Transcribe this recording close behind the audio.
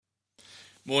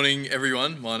Morning,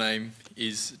 everyone. My name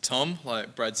is Tom.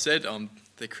 Like Brad said, I'm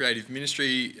the creative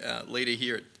ministry leader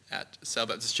here at Sale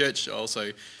Baptist Church. I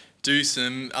also do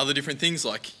some other different things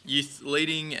like youth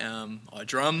leading. I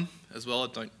drum as well. I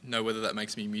don't know whether that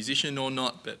makes me a musician or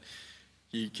not, but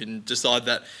you can decide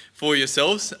that for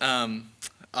yourselves. I'm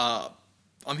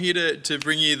here to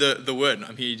bring you the word.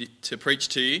 I'm here to preach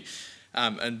to you.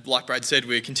 And like Brad said,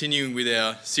 we're continuing with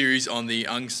our series on the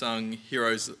unsung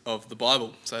heroes of the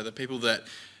Bible. So the people that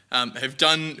have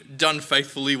done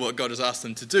faithfully what God has asked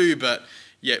them to do, but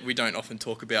yet we don't often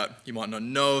talk about. You might not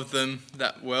know of them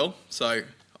that well. So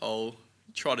I'll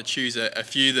try to choose a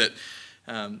few that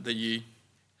you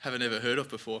haven't ever heard of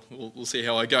before. We'll see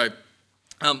how I go.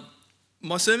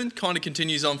 My sermon kind of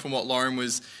continues on from what Lauren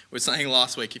was saying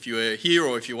last week. If you were here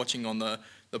or if you're watching on the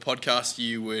podcast,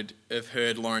 you would have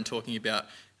heard Lauren talking about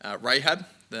Rahab,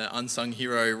 the unsung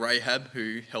hero Rahab,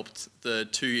 who helped the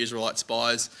two Israelite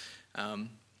spies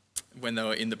when they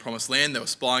were in the Promised Land. They were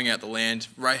spying out the land.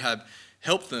 Rahab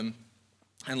helped them,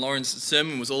 and Lauren's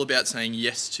sermon was all about saying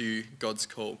yes to God's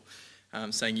call,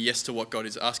 saying yes to what God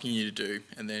is asking you to do,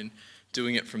 and then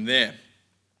doing it from there.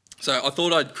 So I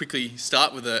thought I'd quickly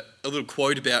start with a little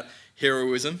quote about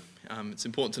heroism. It's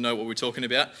important to know what we're talking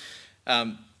about.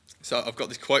 So I've got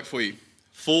this quote for you.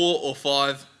 4 or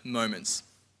 5 moments.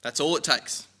 That's all it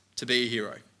takes to be a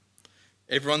hero.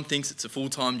 Everyone thinks it's a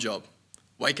full-time job.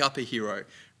 Wake up a hero.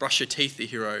 Brush your teeth a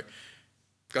hero.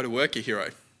 Go to work a hero.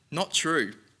 Not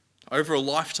true. Over a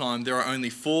lifetime, there are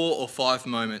only 4 or 5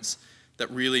 moments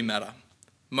that really matter.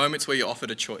 Moments where you're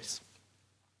offered a choice.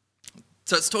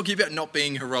 So it's talking about not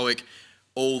being heroic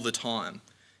all the time.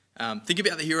 Think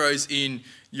about the heroes in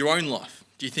your own life.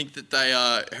 Do you think that they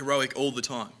are heroic all the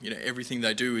time? You know, everything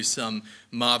they do is some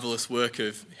marvellous work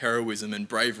of heroism and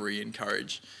bravery and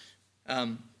courage.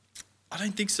 I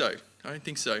don't think so.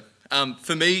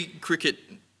 For me, cricket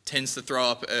tends to throw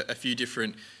up a few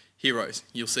different heroes.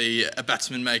 You'll see a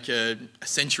batsman make a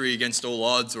century against all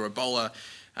odds, or a bowler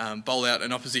bowl out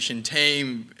an opposition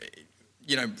team,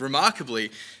 remarkably.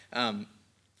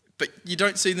 But you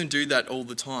don't see them do that all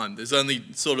the time. There's only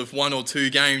sort of 1 or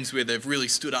 2 games where they've really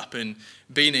stood up and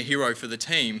been a hero for the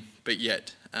team, but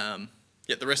yet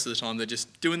the rest of the time they're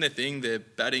just doing their thing. They're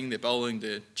batting, they're bowling,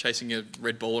 they're chasing a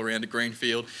red ball around a green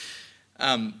field,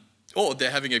 or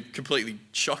they're having a completely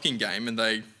shocking game and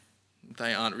they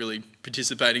aren't really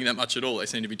participating that much at all. They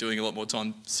seem to be doing a lot more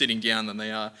time sitting down than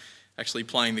they are actually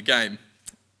playing the game.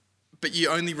 But you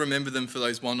only remember them for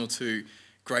those 1 or 2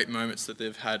 great moments that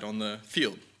they've had on the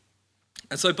field.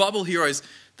 And so Bible heroes,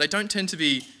 they don't tend to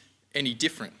be any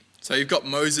different. So you've got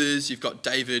Moses, you've got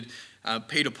David,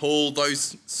 Peter, Paul,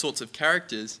 those sorts of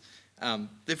characters.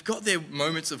 They've got their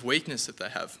moments of weakness that they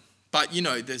have. But,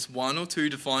 there's 1 or 2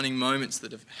 defining moments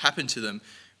that have happened to them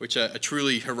which are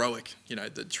truly heroic,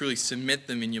 that truly cement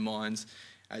them in your minds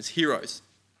as heroes.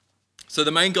 So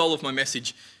the main goal of my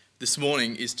message this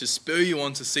morning is to spur you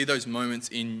on to see those moments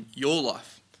in your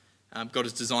life. God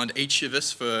has designed each of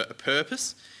us for a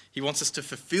purpose. He wants us to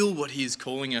fulfill what he is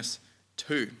calling us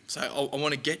to. So I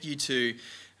want to get you to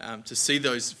see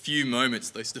those few moments,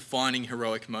 those defining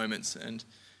heroic moments, and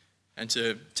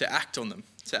to act on them,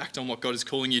 to act on what God is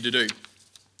calling you to do.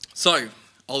 So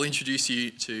I'll introduce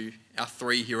you to our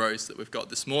 3 heroes that we've got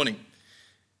this morning.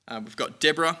 We've got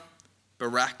Deborah,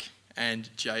 Barak, and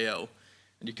Jael.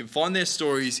 And you can find their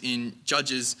stories in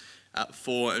Judges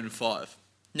 4 and 5.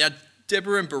 Now,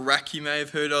 Deborah and Barak you may have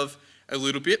heard of a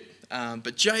little bit.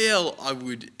 But Jael, I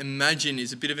would imagine,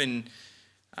 is a bit of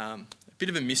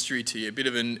a mystery to you, a bit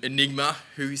of an enigma.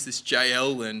 Who is this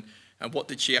Jael, and what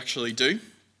did she actually do?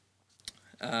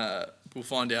 We'll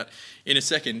find out in a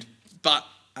second. But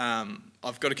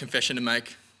I've got a confession to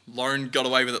make. Lauren got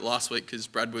away with it last week because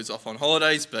Brad was off on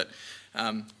holidays, but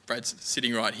Brad's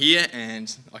sitting right here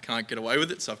and I can't get away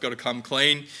with it, so I've got to come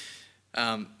clean.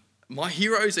 My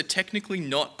heroes are technically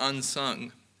not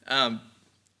unsung.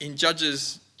 In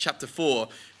Judges chapter 4,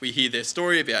 we hear their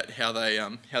story about how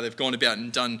they've gone about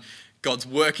and done God's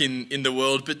work in the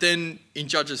world. But then in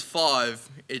Judges 5,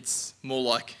 it's more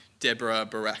like Deborah,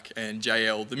 Barak, and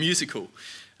Jael, the musical.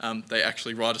 They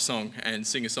actually write a song and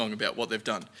sing a song about what they've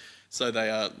done. So they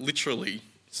are literally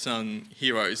sung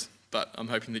heroes. But I'm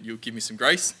hoping that you'll give me some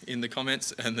grace in the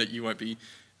comments and that you won't be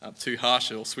too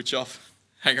harsh or switch off.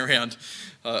 Hang around.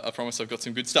 I promise I've got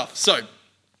some good stuff. So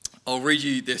I'll read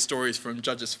you their stories from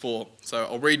Judges 4. So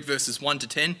I'll read verses 1 to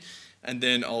 10, and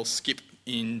then I'll skip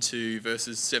into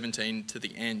verses 17 to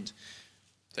the end.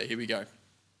 So here we go.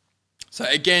 So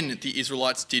again, the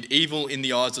Israelites did evil in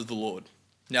the eyes of the Lord,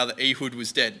 now that Ehud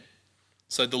was dead.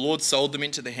 So the Lord sold them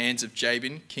into the hands of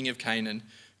Jabin, king of Canaan,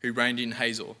 who reigned in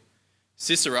Hazor.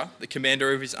 Sisera, the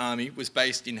commander of his army, was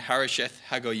based in Harosheth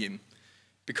Hagoyim.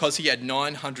 Because he had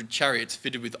 900 chariots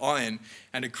fitted with iron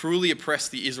and had cruelly oppressed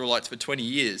the Israelites for 20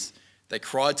 years, they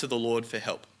cried to the Lord for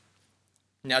help.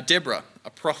 Now Deborah,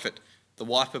 a prophet, the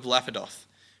wife of Lapidoth,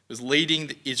 was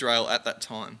leading Israel at that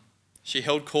time. She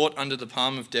held court under the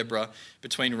palm of Deborah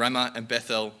between Ramah and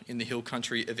Bethel in the hill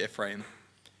country of Ephraim.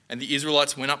 And the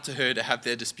Israelites went up to her to have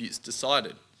their disputes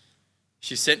decided.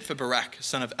 She sent for Barak,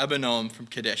 son of Abinoam from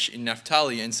Kadesh in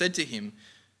Naphtali, and said to him,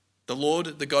 "The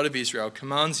Lord, the God of Israel,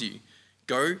 commands you,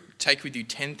 go, take with you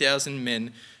 10,000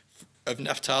 men of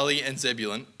Naphtali and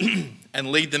Zebulun,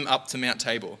 and lead them up to Mount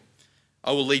Tabor.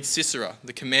 I will lead Sisera,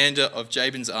 the commander of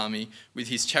Jabin's army, with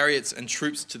his chariots and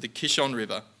troops to the Kishon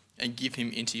River, and give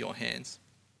him into your hands."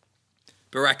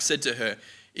 Barak said to her,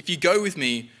 "If you go with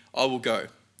me, I will go.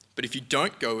 But if you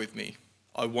don't go with me,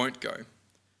 I won't go."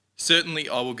 "Certainly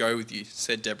I will go with you,"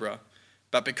 said Deborah.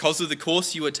 "But because of the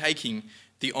course you are taking,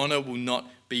 the honor will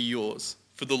not be yours,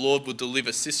 for the Lord will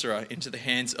deliver Sisera into the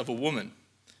hands of a woman."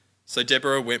 So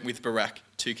Deborah went with Barak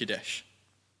to Kadesh.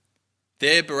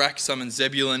 There Barak summoned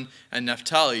Zebulun and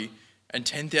Naphtali, and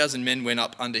 10,000 men went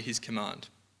up under his command.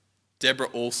 Deborah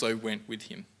also went with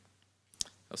him.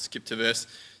 I'll skip to verse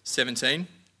 17.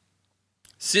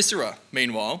 Sisera,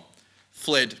 meanwhile,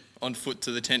 fled on foot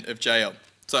to the tent of Jael.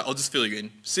 So I'll just fill you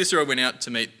in. Sisera went out to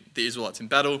meet the Israelites in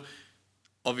battle.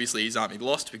 Obviously his army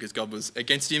lost because God was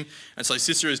against him. And so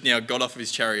Sisera has now got off of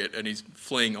his chariot and he's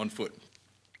fleeing on foot.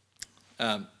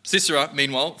 Sisera,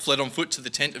 meanwhile, fled on foot to the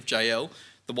tent of Jael,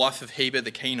 the wife of Heber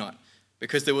the Kenite,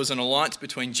 because there was an alliance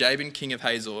between Jabin, king of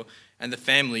Hazor, and the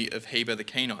family of Heber the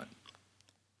Kenite.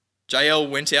 Jael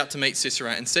went out to meet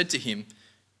Sisera and said to him,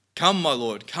 "Come, my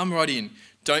lord, come right in.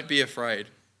 Don't be afraid."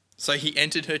 So he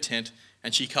entered her tent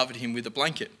and she covered him with a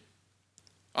blanket.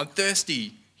 "I'm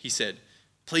thirsty," he said.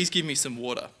 "Please give me some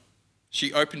water."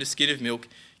 She opened a skin of milk,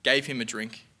 gave him a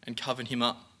drink, and covered him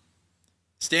up.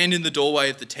 "Stand in the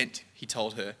doorway of the tent," he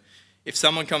told her. "If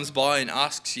someone comes by and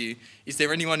asks you, 'Is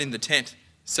there anyone in the tent?'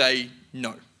 say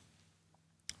no."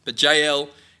 But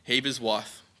Jael, Heber's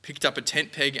wife, picked up a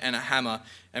tent peg and a hammer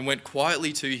and went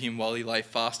quietly to him while he lay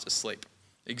fast asleep,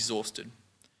 exhausted.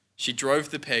 She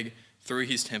drove the peg through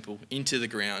his temple into the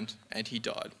ground, and he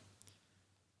died.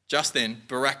 Just then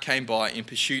Barak came by in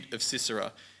pursuit of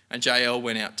Sisera, and Jael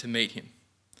went out to meet him.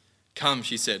 "Come,"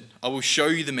 she said, "I will show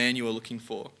you the man you are looking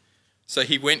for." So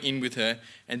he went in with her,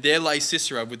 and there lay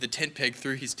Sisera with the tent peg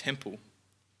through his temple,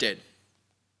 dead.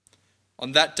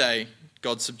 On that day,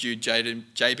 God subdued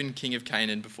Jabin, king of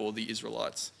Canaan, before the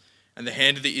Israelites. And the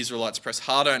hand of the Israelites pressed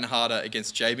harder and harder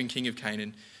against Jabin, king of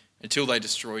Canaan, until they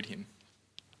destroyed him.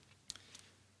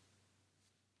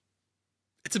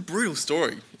 It's a brutal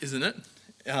story, isn't it?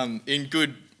 In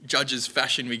good Judges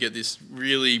fashion, we get this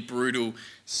really brutal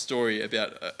story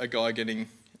about a guy getting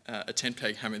a tent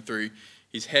peg hammered through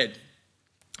his head.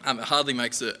 It hardly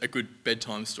makes a good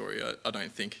bedtime story, I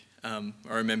don't think. I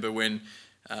remember when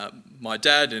my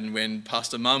dad and when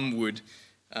Pastor Mum would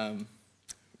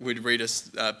read us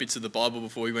bits of the Bible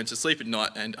before we went to sleep at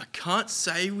night, and I can't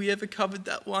say we ever covered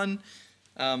that one.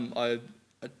 I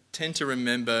tend to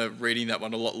remember reading that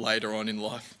one a lot later on in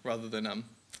life rather than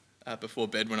before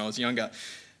bed when I was younger.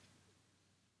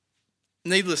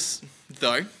 Nevertheless,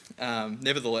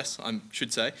 I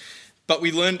should say, but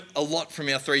we learned a lot from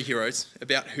our three heroes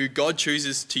about who God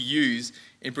chooses to use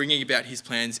in bringing about his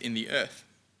plans in the earth.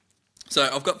 So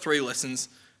I've got 3 lessons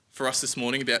for us this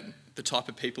morning about the type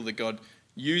of people that God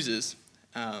uses,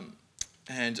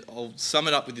 and I'll sum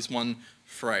it up with this one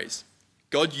phrase.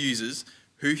 God uses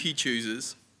who he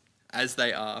chooses as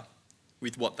they are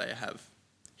with what they have.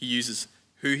 He uses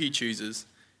who he chooses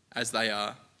as they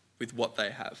are with what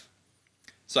they have.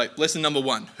 So lesson number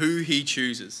 1, who he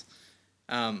chooses.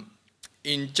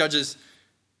 In Judges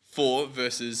 4,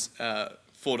 verses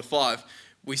 4 to 5,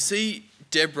 we see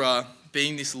Deborah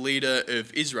being this leader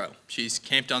of Israel. She's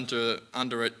camped under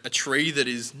a tree that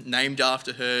is named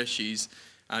after her. She's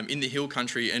in the hill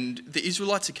country, and the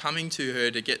Israelites are coming to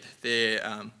her to get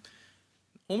their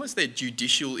almost their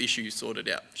judicial issues sorted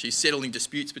out. She's settling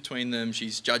disputes between them.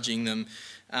 She's judging them.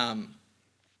 And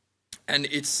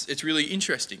it's really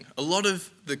interesting. A lot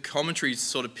of the commentaries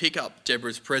sort of pick up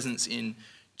Deborah's presence in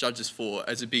Judges 4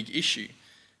 as a big issue.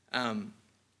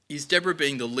 Is Deborah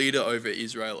being the leader over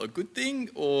Israel a good thing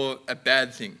or a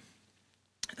bad thing?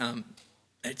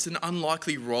 It's an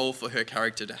unlikely role for her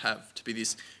character to have, to be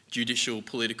this judicial,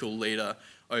 political leader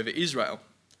over Israel.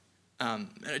 And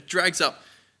it drags up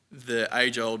the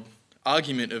age-old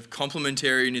argument of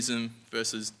complementarianism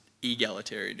versus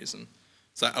egalitarianism.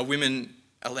 So are women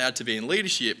allowed to be in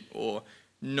leadership or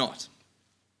not?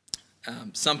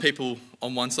 Some people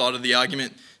on one side of the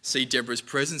argument see Deborah's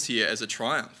presence here as a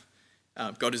triumph.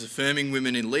 God is affirming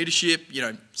women in leadership,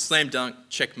 slam dunk,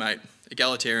 checkmate,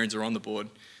 egalitarians are on the board.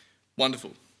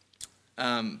 Wonderful.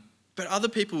 But other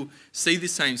people see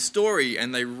this same story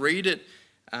and they read it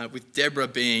with Deborah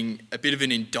being a bit of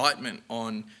an indictment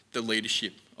on the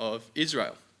leadership of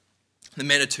Israel. The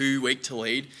men are too weak to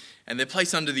lead and they're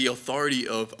placed under the authority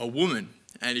of a woman.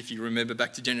 And if you remember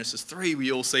back to Genesis 3,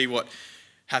 we all see what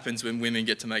happens when women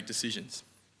get to make decisions.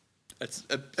 It's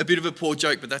a bit of a poor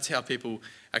joke, but that's how people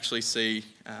actually see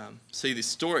this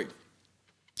story.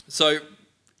 So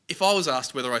if I was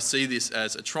asked whether I see this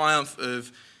as a triumph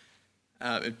of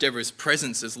Deborah's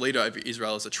presence as leader over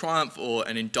Israel as a triumph or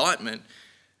an indictment,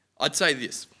 I'd say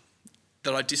this,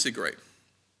 that I disagree.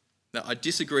 That I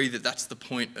disagree that that's the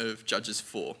point of Judges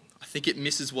 4. I think it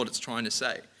misses what it's trying to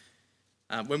say.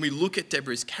 When we look at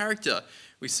Deborah's character,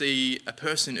 we see a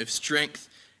person of strength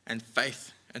and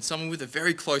faith and someone with a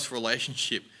very close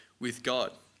relationship with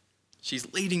God.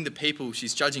 She's leading the people,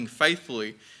 she's judging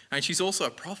faithfully, and she's also a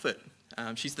prophet.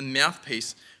 She's the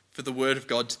mouthpiece for the word of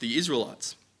God to the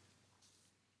Israelites.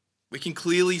 We can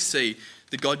clearly see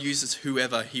that God uses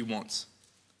whoever he wants.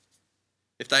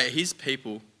 If they are his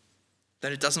people,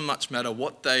 then it doesn't much matter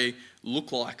what they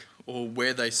look like or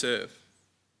where they serve.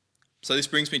 So this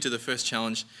brings me to the first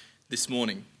challenge this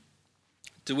morning.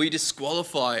 Do we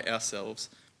disqualify ourselves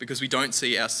because we don't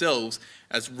see ourselves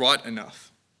as right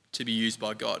enough to be used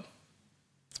by God?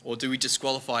 Or do we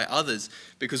disqualify others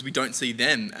because we don't see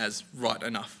them as right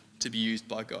enough to be used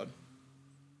by God?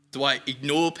 Do I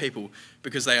ignore people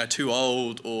because they are too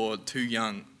old or too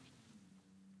young?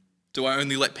 Do I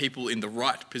only let people in the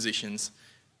right positions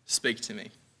speak to me?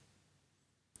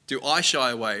 Do I shy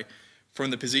away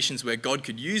from the positions where God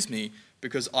could use me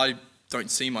because I don't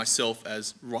see myself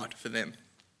as right for them?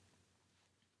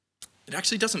 It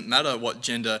actually doesn't matter what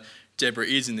gender Deborah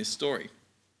is in this story.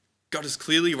 God has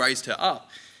clearly raised her up,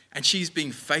 and she's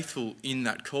being faithful in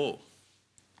that call.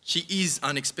 She is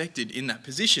unexpected in that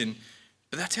position,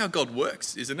 but that's how God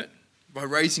works, isn't it? By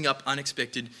raising up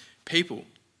unexpected people.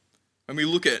 When we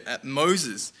look at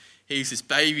Moses, he's this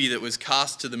baby that was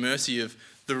cast to the mercy of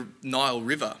the Nile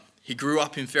River. He grew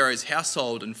up in Pharaoh's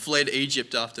household and fled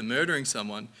Egypt after murdering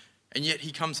someone, and yet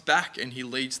he comes back and he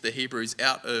leads the Hebrews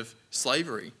out of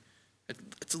slavery.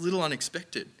 It's a little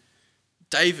unexpected.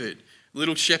 David,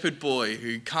 little shepherd boy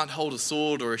who can't hold a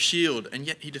sword or a shield, and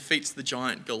yet he defeats the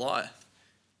giant Goliath.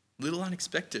 Little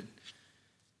unexpected.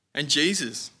 And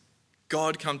Jesus,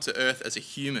 God come to earth as a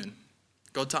human.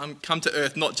 God come to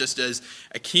earth not just as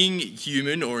a king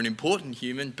human or an important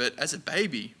human, but as a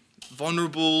baby,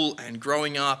 vulnerable and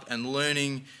growing up and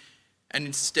learning, and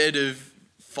instead of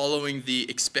following the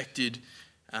expectations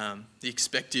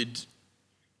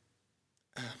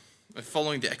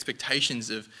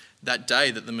of that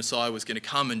day that the Messiah was going to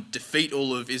come and defeat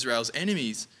all of Israel's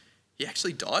enemies, he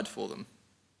actually died for them.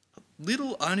 A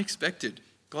little unexpected.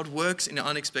 God works in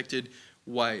unexpected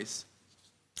ways.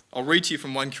 I'll read to you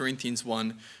from 1 Corinthians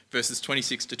 1, verses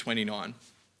 26 to 29.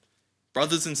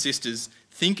 Brothers and sisters,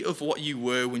 think of what you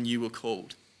were when you were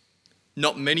called.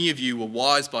 Not many of you were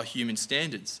wise by human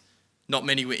standards. Not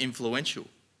many were influential.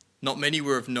 Not many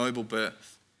were of noble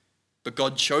birth. But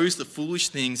God chose the foolish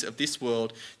things of this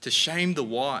world to shame the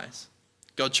wise.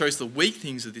 God chose the weak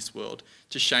things of this world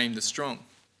to shame the strong.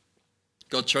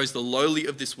 God chose the lowly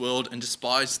of this world and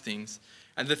despised things,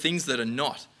 and the things that are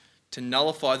not, to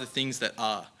nullify the things that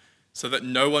are, so that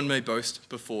no one may boast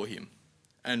before him.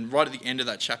 And right at the end of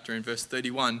that chapter in verse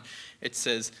 31, it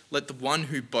says, let the one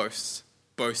who boasts,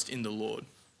 boast in the Lord.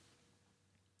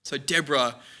 So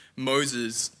Deborah,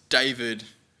 Moses, David,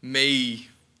 me,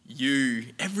 you,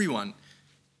 everyone,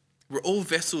 we're all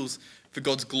vessels for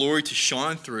God's glory to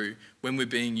shine through when we're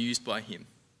being used by him.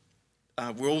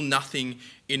 We're all nothing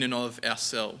in and of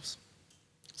ourselves.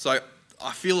 So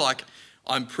I feel like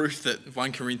I'm proof that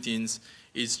 1 Corinthians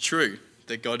is true,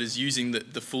 that God is using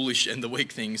the foolish and the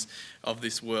weak things of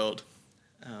this world.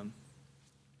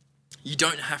 You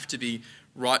don't have to be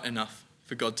right enough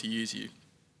for God to use you.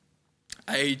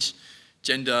 Age,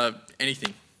 gender,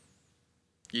 anything.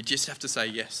 You just have to say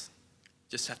yes.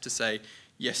 Just have to say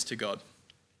yes to God.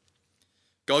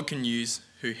 God can use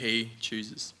who he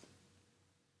chooses.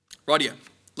 Rightio,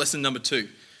 lesson number 2.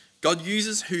 God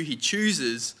uses who he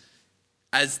chooses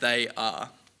as they are.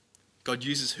 God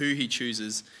uses who he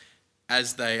chooses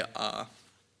as they are.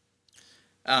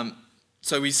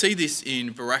 So we see this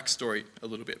in Barak's story a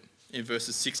little bit, in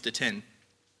verses 6 to 10.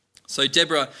 So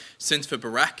Deborah sends for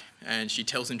Barak, and she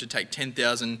tells him to take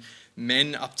 10,000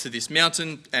 men up to this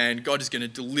mountain, and God is going to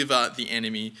deliver the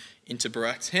enemy into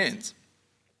Barak's hands.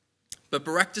 But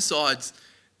Barak decides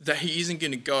that he isn't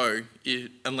going to go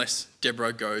unless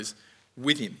Deborah goes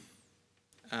with him.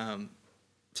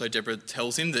 So Deborah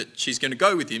tells him that she's going to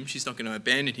go with him, she's not going to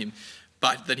abandon him,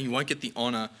 but that he won't get the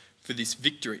honour for this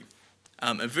victory.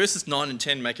 And verses 9 and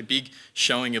 10 make a big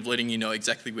showing of letting you know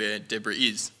exactly where Deborah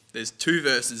is. There's 2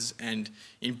 verses, and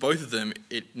in both of them,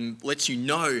 it lets you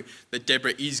know that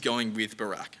Deborah is going with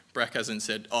Barak. Barak hasn't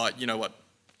said, oh, you know what,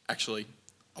 actually,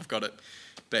 I've got it.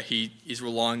 But he is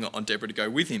relying on Deborah to go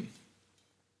with him.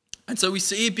 And so we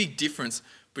see a big difference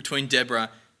between Deborah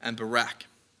and Barak.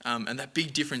 And that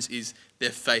big difference is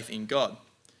their faith in God.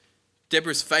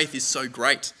 Deborah's faith is so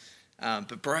great,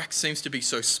 but Barak seems to be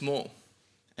so small.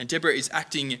 And Deborah is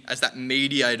acting as that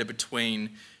mediator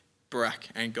between Barak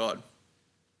and God.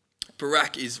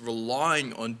 Barak is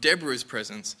relying on Deborah's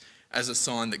presence as a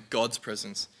sign that God's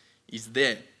presence is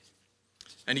there.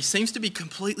 And he seems to be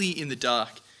completely in the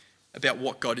dark about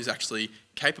what God is actually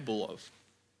capable of.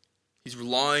 He's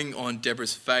relying on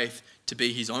Deborah's faith to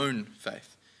be his own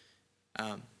faith.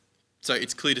 So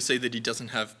it's clear to see that he doesn't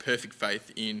have perfect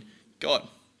faith in God.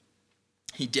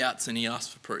 He doubts and he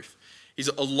asks for proof. He's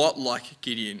a lot like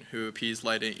Gideon, who appears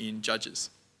later in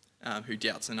Judges, who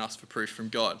doubts and asks for proof from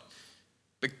God.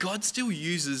 But God still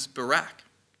uses Barak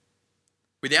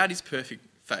without his perfect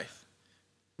faith,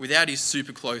 without his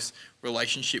super close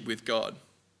relationship with God.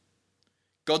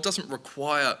 God doesn't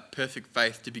require perfect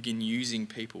faith to begin using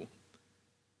people.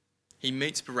 He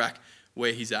meets Barak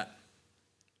where he's at.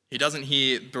 He doesn't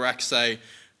hear Barak say,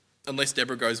 unless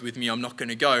Deborah goes with me, I'm not going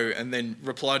to go, and then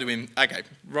reply to him, okay,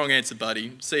 wrong answer,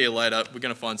 buddy. See you later. We're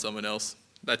going to find someone else.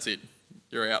 That's it.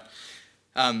 You're out.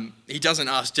 He doesn't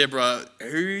ask Deborah,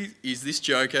 who is this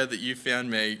joker that you found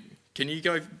me? Can you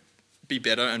go be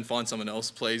better and find someone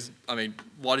else, please? I mean,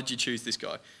 why did you choose this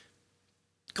guy?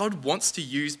 God wants to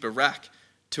use Barak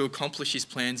to accomplish his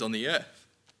plans on the earth.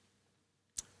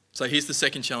 So here's the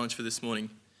second challenge for this morning.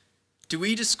 Do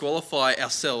we disqualify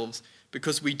ourselves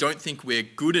because we don't think we're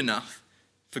good enough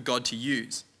for God to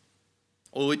use?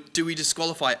 Or do we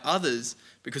disqualify others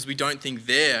because we don't think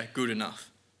they're good enough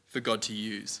for God to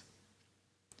use?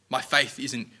 My faith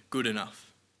isn't good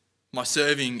enough. My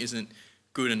serving isn't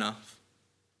good enough.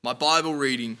 My Bible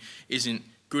reading isn't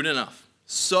good enough.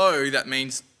 So that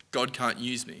means God can't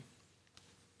use me.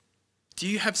 Do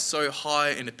you have so high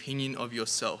an opinion of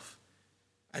yourself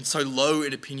and so low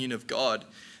an opinion of God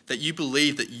that you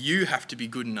believe that you have to be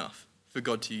good enough for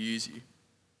God to use you?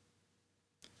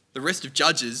 The rest of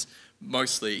Judges,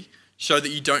 mostly, show that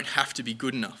you don't have to be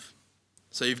good enough.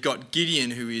 So you've got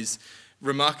Gideon, who is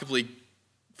remarkably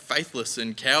faithless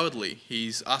and cowardly.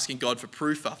 He's asking God for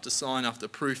proof after sign after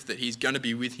proof that he's going to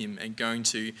be with him and going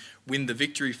to win the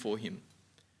victory for him.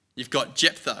 You've got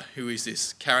Jephthah, who is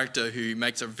this character who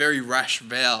makes a very rash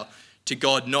vow to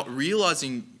God, not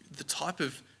realizing the type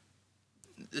of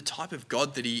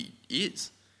God that he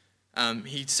is.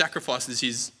 He sacrifices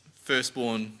his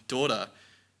firstborn daughter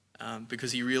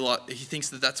because he thinks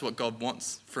that that's what God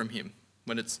wants from him,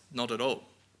 when it's not at all.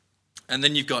 And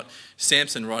then you've got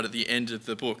Samson right at the end of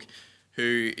the book,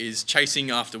 who is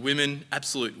chasing after women,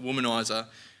 absolute womanizer.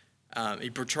 He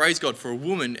betrays God for a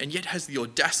woman and yet has the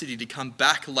audacity to come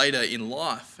back later in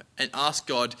life and ask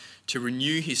God to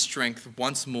renew his strength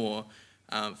once more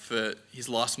for his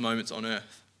last moments on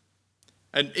earth.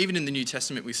 And even in the New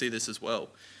Testament, we see this as well.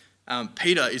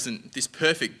 Peter isn't this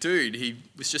perfect dude. He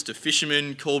was just a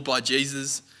fisherman called by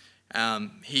Jesus.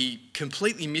 He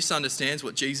completely misunderstands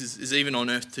what Jesus is even on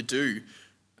earth to do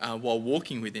while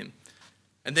walking with him.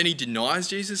 And then he denies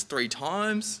Jesus 3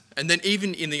 times. And then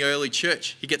even in the early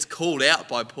church, he gets called out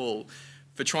by Paul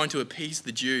for trying to appease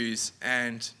the Jews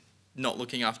and not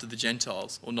looking after the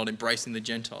Gentiles or not embracing the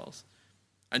Gentiles.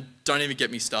 And don't even get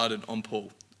me started on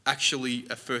Paul. Actually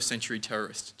a first century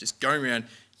terrorist, just going around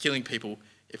killing people.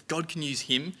 If God can use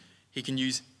him, he can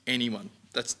use anyone.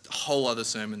 That's a whole other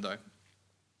sermon though.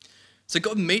 So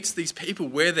God meets these people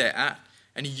where they're at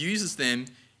and he uses them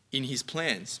in his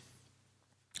plans.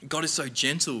 God is so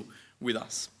gentle with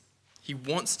us. He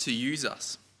wants to use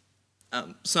us.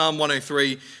 Psalm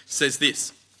 103 says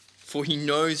this, "For he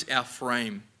knows our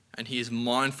frame and he is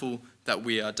mindful that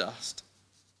we are dust."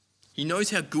 He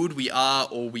knows how good we are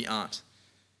or we aren't.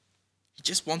 He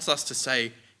just wants us to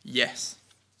say yes.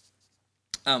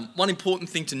 One important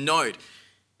thing to note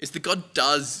is that God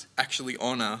does actually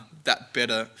honour that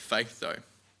better faith though.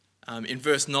 In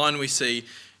verse 9 we see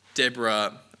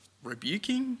Deborah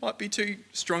rebuking, might be too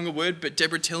strong a word, but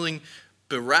Deborah telling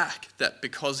Barak that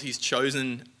because he's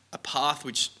chosen a path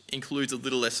which includes a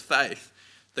little less faith,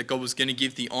 that God was going to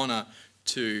give the honour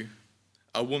to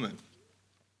a woman.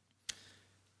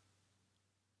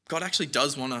 God actually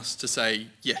does want us to say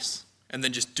yes and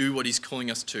then just do what he's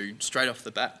calling us to straight off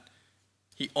the bat.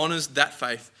 He honours that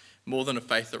faith more than a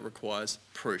faith that requires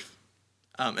proof.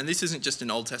 And this isn't just an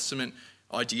Old Testament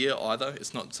idea either.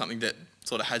 It's not something that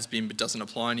sort of has been but doesn't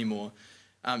apply anymore.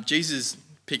 Jesus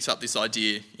picks up this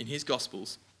idea in his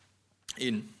Gospels,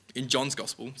 in John's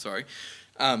Gospel,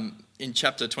 in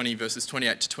chapter 20, verses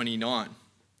 28 to 29.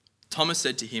 Thomas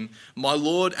said to him, "My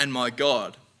Lord and my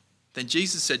God." Then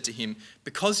Jesus said to him,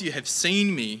 "Because you have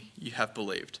seen me, you have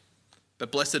believed.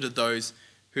 But blessed are those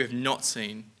who have not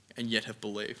seen and yet have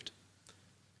believed."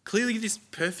 Clearly, this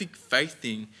perfect faith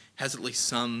thing has at least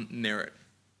some merit.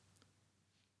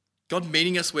 God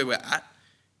meeting us where we're at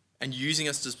and using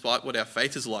us despite what our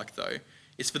faith is like, though,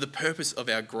 is for the purpose of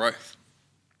our growth.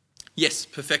 Yes,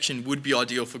 perfection would be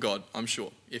ideal for God, I'm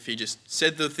sure. If he just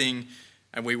said the thing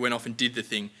and we went off and did the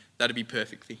thing, that'd be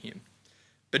perfect for him.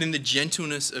 But in the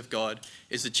gentleness of God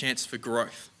is the chance for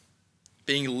growth,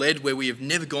 being led where we have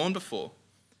never gone before.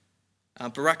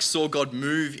 Barak saw God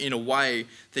move in a way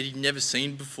that he'd never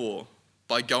seen before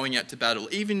by going out to battle,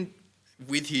 even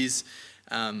with his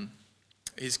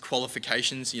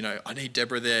qualifications. I need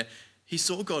Deborah there. He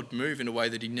saw God move in a way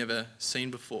that he'd never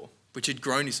seen before, which had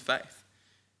grown his faith.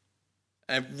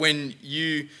 And when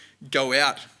you go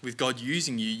out with God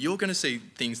using you, you're going to see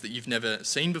things that you've never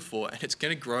seen before, and it's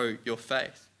going to grow your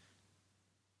faith.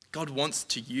 God wants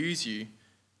to use you,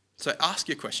 so ask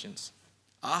your questions.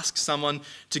 Ask someone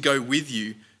to go with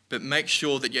you, but make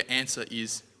sure that your answer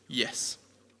is yes.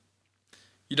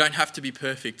 You don't have to be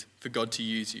perfect for God to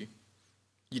use you.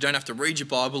 You don't have to read your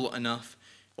Bible enough,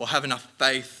 or have enough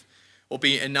faith, or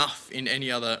be enough in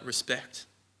any other respect.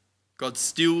 God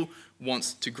still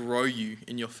wants to grow you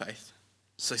in your faith.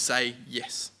 So say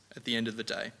yes at the end of the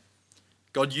day.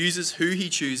 God uses who he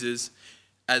chooses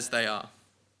as they are.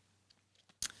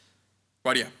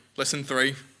 Rightio, lesson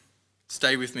 3.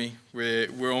 Stay with me.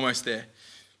 We're almost there.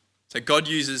 So God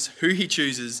uses who he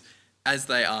chooses as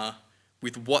they are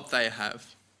with what they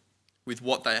have. With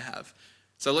what they have.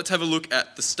 So let's have a look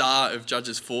at the star of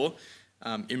Judges 4,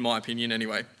 in my opinion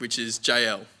anyway, which is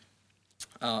Jael.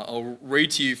 I'll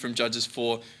read to you from Judges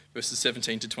 4, verses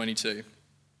 17 to 22.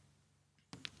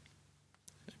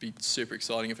 It'd be super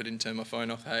exciting if I didn't turn my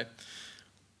phone off, hey?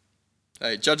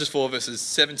 Hey, Judges 4, verses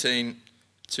 17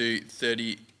 to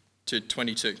 30 to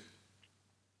 22.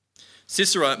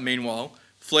 Sisera, meanwhile,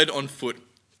 fled on foot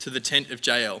to the tent of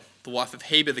Jael, the wife of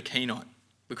Heber the Kenite,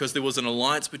 because there was an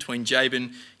alliance between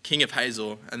Jabin, king of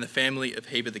Hazor, and the family of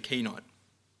Heber the Kenite.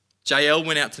 Jael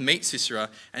went out to meet Sisera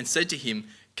and said to him,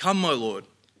 "Come, my lord,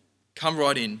 come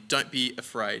right in, don't be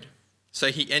afraid."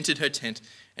 So he entered her tent,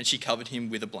 and she covered him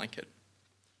with a blanket.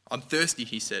 "I'm thirsty,"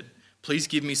 he said. "Please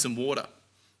give me some water."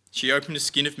 She opened a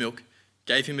skin of milk,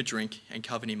 gave him a drink, and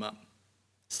covered him up.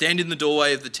 "Stand in the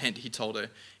doorway of the tent," he told her.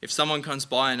 "If someone comes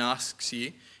by and asks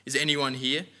you, 'Is anyone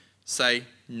here?' say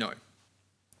no."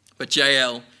 But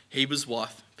Jael, Heber's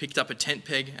wife, picked up a tent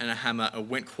peg and a hammer and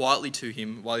went quietly to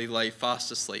him while he lay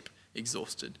fast asleep,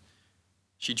 exhausted.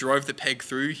 She drove the peg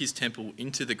through his temple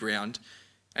into the ground,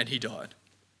 and he died.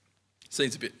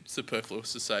 Seems a bit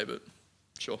superfluous to say, but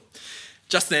sure.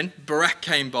 Just then, Barak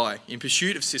came by in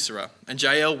pursuit of Sisera, and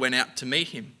Jael went out to meet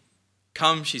him.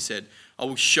 "Come," she said, "I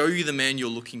will show you the man you're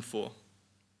looking for."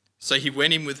 So he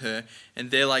went in with her,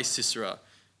 and there lay Sisera,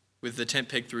 with the tent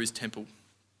peg through his temple,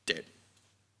 dead.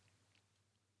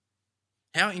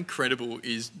 How incredible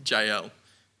is Jael?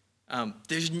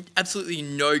 There's absolutely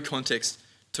no context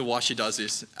to why she does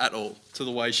this at all, to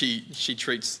the way she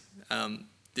treats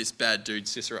this bad dude,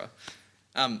 Sisera.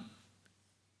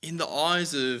 In the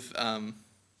eyes of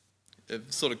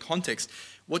sort of context,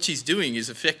 what she's doing is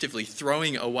effectively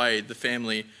throwing away the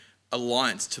family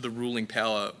alliance to the ruling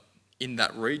power in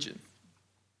that region.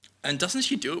 And doesn't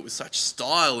she do it with such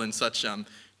style and such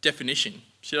definition?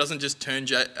 She doesn't just turn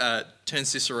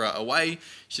Sisera away.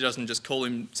 She doesn't just call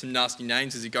him some nasty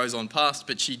names as he goes on past,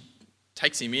 but she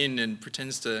takes him in and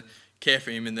pretends to care for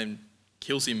him and then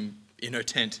kills him in her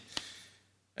tent.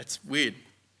 It's weird.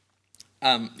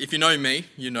 If you know me,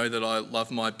 you know that I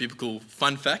love my biblical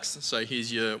fun facts. So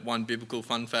here's your one biblical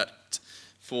fun fact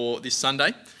for this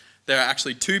Sunday. There are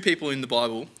actually 2 people in the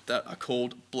Bible that are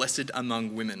called blessed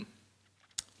among women.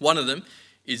 One of them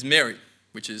is Mary,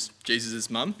 which is Jesus'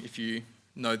 mum, if you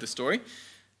know the story.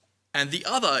 And the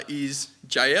other is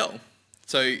Jael.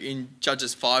 So in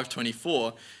Judges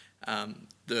 5:24,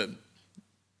 the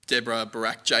Deborah,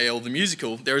 Barak, Jael, the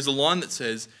musical, there is a line that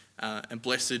says, and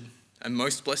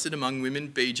most blessed among women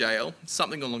be Jael,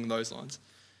 something along those lines.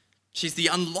 She's the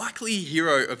unlikely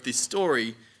hero of this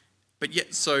story, but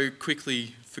yet so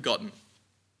quickly forgotten.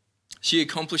 She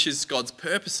accomplishes God's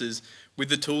purposes with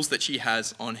the tools that she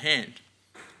has on hand.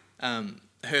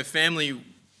 Her family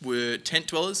were tent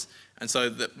dwellers, and so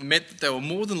that meant that they were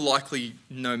more than likely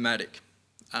nomadic.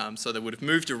 So they would have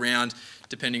moved around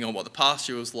depending on what the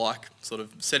pasture was like, sort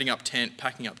of setting up tent,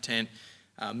 packing up tent,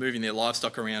 moving their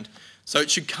livestock around. So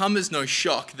it should come as no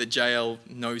shock that JL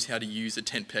knows how to use a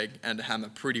tent peg and a hammer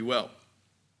pretty well.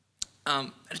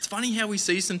 And it's funny how we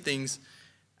see some things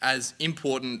as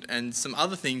important and some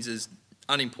other things as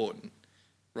unimportant,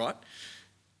 right?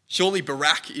 Surely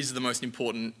Barak is the most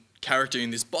important character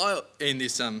in this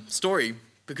story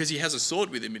because he has a sword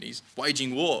with him and he's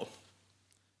waging war.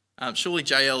 Surely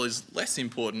JL is less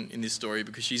important in this story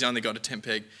because she's only got a tent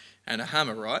peg and a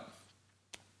hammer, right?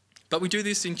 But we do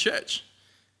this in church.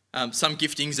 Some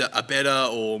giftings are better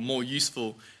or more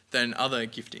useful than other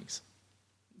giftings,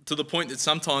 to the point that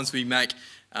sometimes we make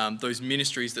those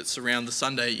ministries that surround the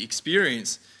Sunday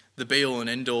experience the be-all and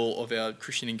end-all of our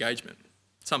Christian engagement.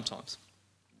 Sometimes.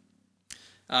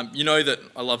 You know that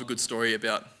I love a good story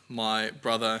about my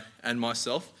brother and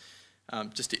myself,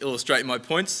 just to illustrate my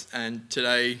points. And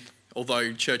today,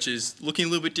 although church is looking a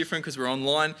little bit different because we're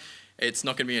online, it's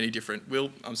not going to be any different.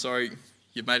 Will, I'm sorry,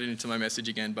 you've made it into my message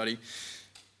again, buddy.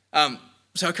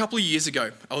 So a couple of years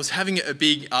ago, I was having a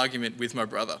big argument with my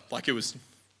brother. Like it was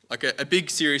like a big,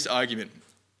 serious argument.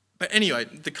 But anyway,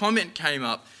 the comment came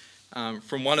up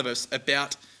from one of us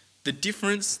about the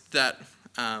difference that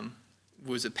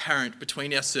was apparent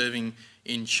between our serving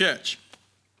in church.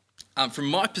 From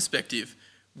my perspective,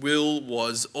 Will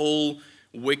was all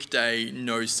weekday,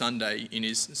 no Sunday in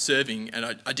his serving, and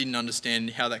I didn't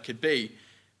understand how that could be.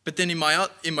 But then in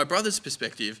my brother's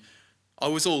perspective, I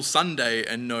was all Sunday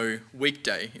and no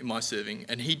weekday in my serving,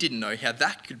 and he didn't know how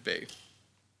that could be.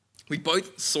 We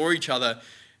both saw each other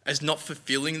as not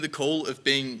fulfilling the call of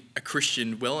being a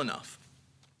Christian well enough.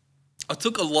 I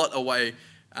took a lot away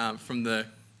from the,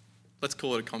 let's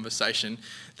call it a conversation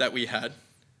that we had.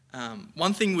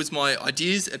 One thing was my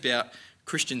ideas about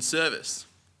Christian service,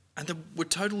 and they were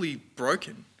totally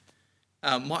broken.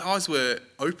 My eyes were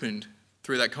opened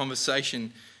through that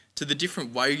conversation to the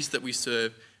different ways that we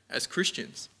serve as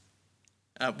Christians.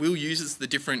 Will uses the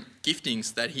different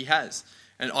giftings that he has,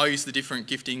 and I use the different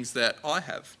giftings that I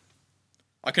have.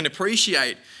 I can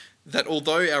appreciate that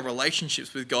although our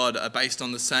relationships with God are based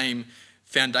on the same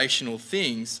foundational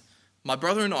things, my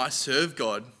brother and I serve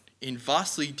God in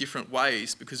vastly different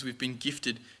ways because we've been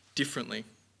gifted differently.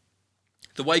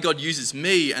 The way God uses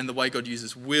me and the way God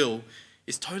uses Will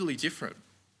is totally different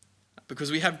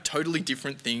because we have totally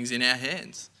different things in our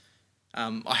hands.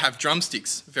 I have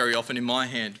drumsticks very often in my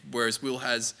hand, whereas Will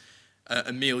has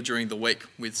a meal during the week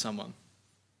with someone.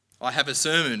 I have a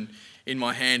sermon in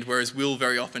my hand, whereas Will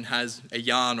very often has a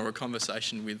yarn or a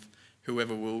conversation with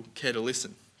whoever will care to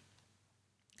listen.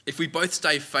 If we both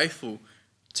stay faithful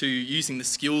to using the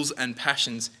skills and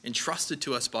passions entrusted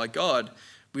to us by God,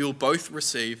 we will both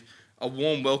receive a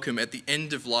warm welcome at the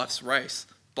end of life's race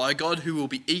by a God who will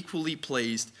be equally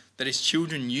pleased that his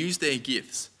children use their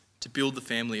gifts to build the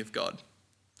family of God.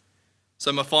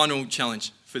 So my final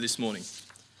challenge for this morning.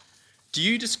 Do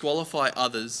you disqualify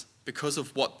others because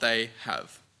of what they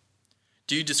have?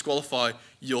 Do you disqualify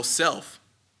yourself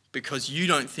because you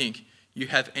don't think you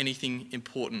have anything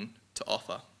important to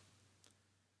offer?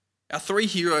 Our three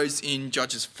heroes in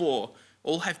Judges 4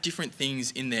 all have different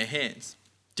things in their hands,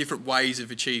 different ways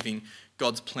of achieving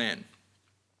God's plan.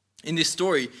 In this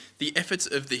story, the efforts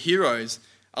of the heroes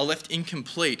are left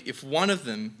incomplete if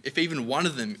even one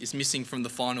of them is missing from the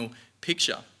final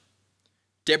picture.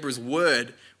 Deborah's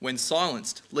word, when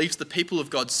silenced, leaves the people of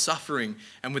God suffering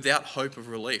and without hope of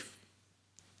relief.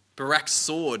 Barak's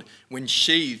sword, when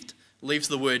sheathed, leaves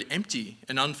the word empty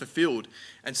and unfulfilled,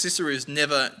 and Sisera is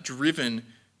never driven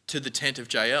to the tent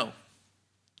of Jael.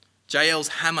 Jael's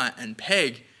hammer and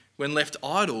peg, when left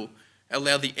idle,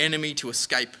 allow the enemy to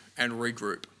escape and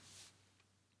regroup.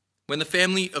 When the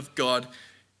family of God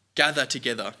gather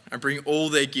together and bring all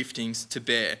their giftings to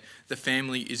bear, the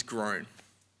family is grown.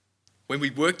 When we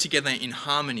work together in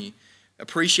harmony,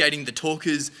 appreciating the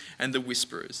talkers and the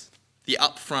whisperers, the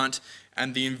upfront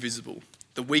and the invisible,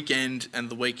 the weekend and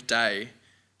the weekday,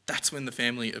 that's when the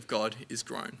family of God is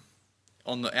grown,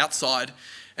 on the outside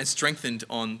and strengthened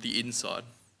on the inside.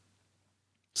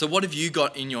 So what have you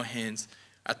got in your hands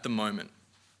at the moment?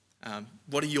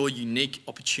 What are your unique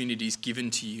opportunities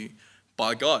given to you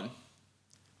by God?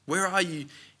 Where are you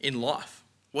in life?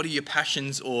 What are your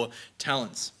passions or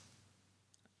talents?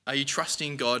 Are you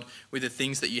trusting God with the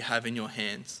things that you have in your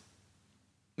hands?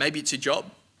 Maybe it's your job.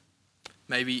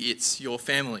 Maybe it's your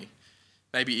family.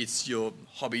 Maybe it's your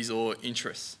hobbies or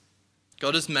interests.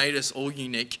 God has made us all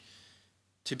unique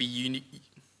to be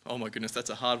Oh my goodness, that's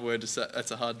a hard word to say.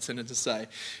 That's a hard sentence to say.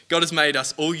 God has made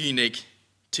us all unique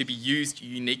to be used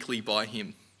uniquely by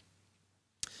him.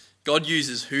 God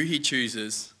uses who he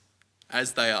chooses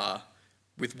as they are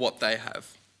with what they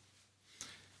have.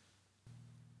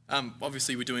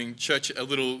 Obviously, we're doing church a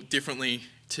little differently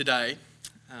today.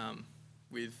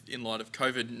 In light of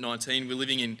COVID-19, we're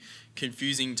living in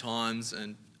confusing times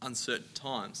and uncertain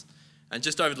times. And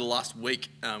just over the last week,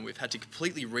 we've had to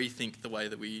completely rethink the way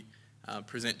that we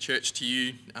present church to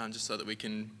you, just so that we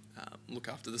can look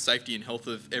after the safety and health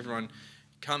of everyone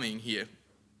coming here.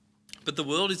 But the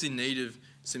world is in need of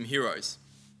some heroes.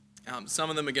 Some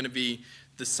of them are going to be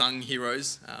the sung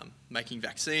heroes, making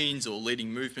vaccines or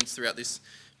leading movements throughout this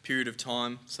period of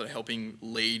time, sort of helping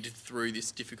lead through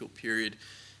this difficult period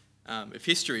of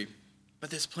history. But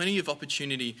there's plenty of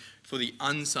opportunity for the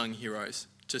unsung heroes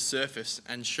to surface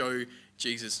and show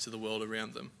Jesus to the world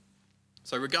around them.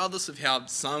 So regardless of how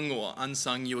sung or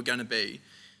unsung you are going to be,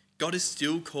 God is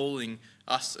still calling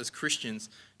us as Christians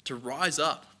to rise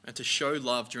up and to show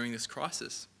love during this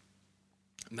crisis.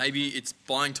 Maybe it's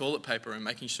buying toilet paper and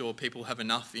making sure people have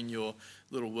enough in your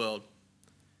little world.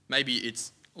 Maybe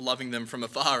it's loving them from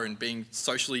afar and being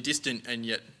socially distant and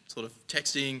yet sort of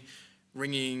texting,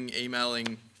 ringing,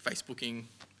 emailing, Facebooking,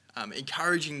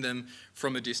 encouraging them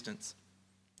from a distance.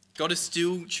 God is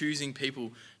still choosing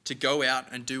people to go out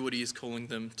and do what he is calling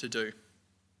them to do.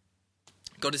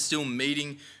 God is still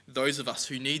meeting those of us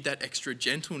who need that extra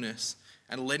gentleness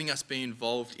and letting us be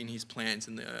involved in his plans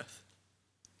in the earth.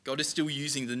 God is still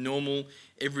using the normal,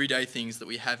 everyday things that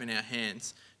we have in our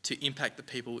hands to impact the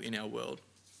people in our world.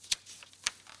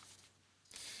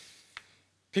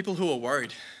 People who are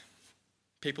worried,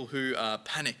 people who are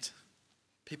panicked,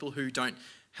 people who don't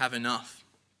have enough,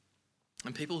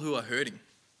 and people who are hurting.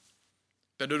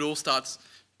 But it all starts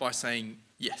by saying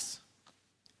yes.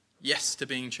 Yes to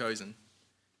being chosen.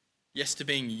 Yes to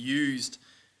being used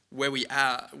where we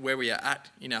are at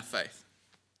in our faith.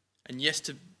 And yes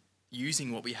to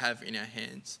using what we have in our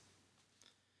hands.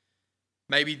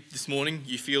 Maybe this morning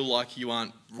you feel like you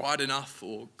aren't right enough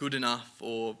or good enough,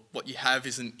 or what you have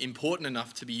isn't important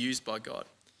enough to be used by God.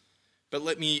 But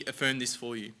let me affirm this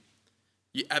for you.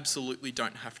 You absolutely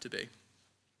don't have to be.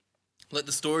 Let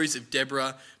the stories of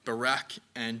Deborah, Barak,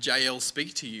 and Jael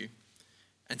speak to you,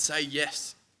 and say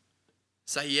yes.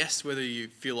 Say yes whether you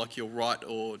feel like you're right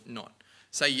or not.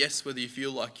 Say yes whether you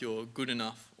feel like you're good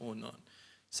enough or not.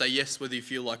 Say yes whether you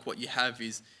feel like what you have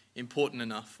is important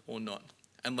enough or not.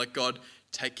 And let God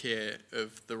take care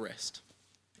of the rest.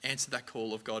 Answer that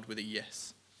call of God with a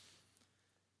yes.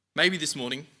 Maybe this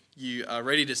morning you are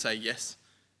ready to say yes,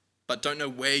 but don't know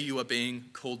where you are being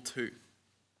called to.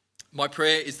 My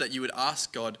prayer is that you would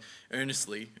ask God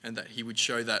earnestly and that he would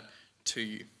show that to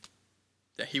you.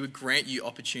 That he would grant you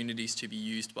opportunities to be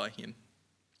used by him.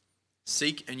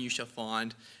 Seek and you shall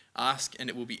find. Ask and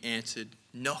it will be answered.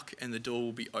 Knock and the door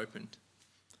will be opened.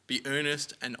 Be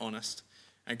earnest and honest,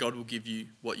 and God will give you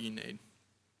what you need.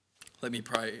 Let me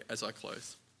pray as I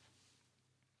close.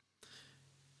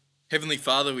 Heavenly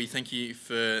Father, we thank you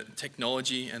for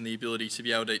technology and the ability to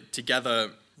be able to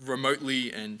gather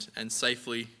remotely and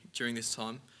safely during this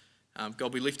time.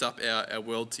 God, we lift up our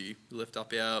world to you. We lift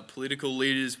up our political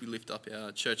leaders. We lift up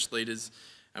our church leaders.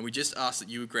 And we just ask that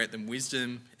you would grant them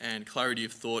wisdom and clarity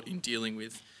of thought in dealing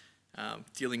with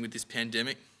this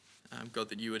pandemic. God,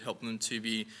 that you would help them to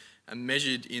be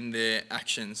measured in their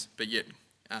actions, but yet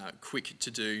quick to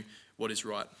do what is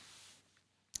right.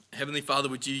 Heavenly Father,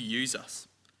 would you use us?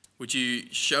 Would you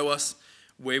show us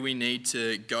where we need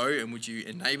to go, and would you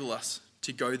enable us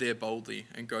to go there boldly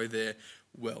and go there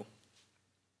well?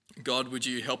 God, would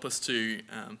you help us to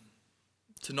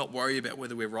not worry about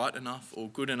whether we're right enough or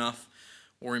good enough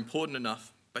or important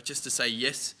enough, but just to say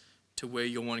yes to where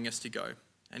you're wanting us to go.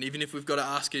 And even if we've got to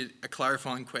ask a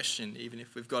clarifying question, even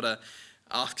if we've got to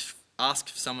ask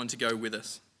someone to go with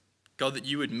us, God, that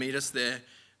you would meet us there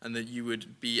and that you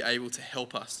would be able to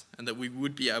help us and that we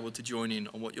would be able to join in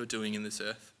on what you're doing in this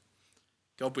earth.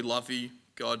 God, we love you.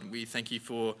 God, we thank you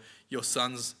for your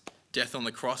son's death on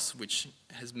the cross, which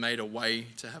has made a way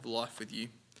to have life with you.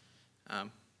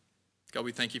 God,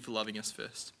 we thank you for loving us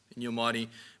first. In your mighty,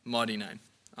 mighty name.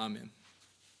 Amen.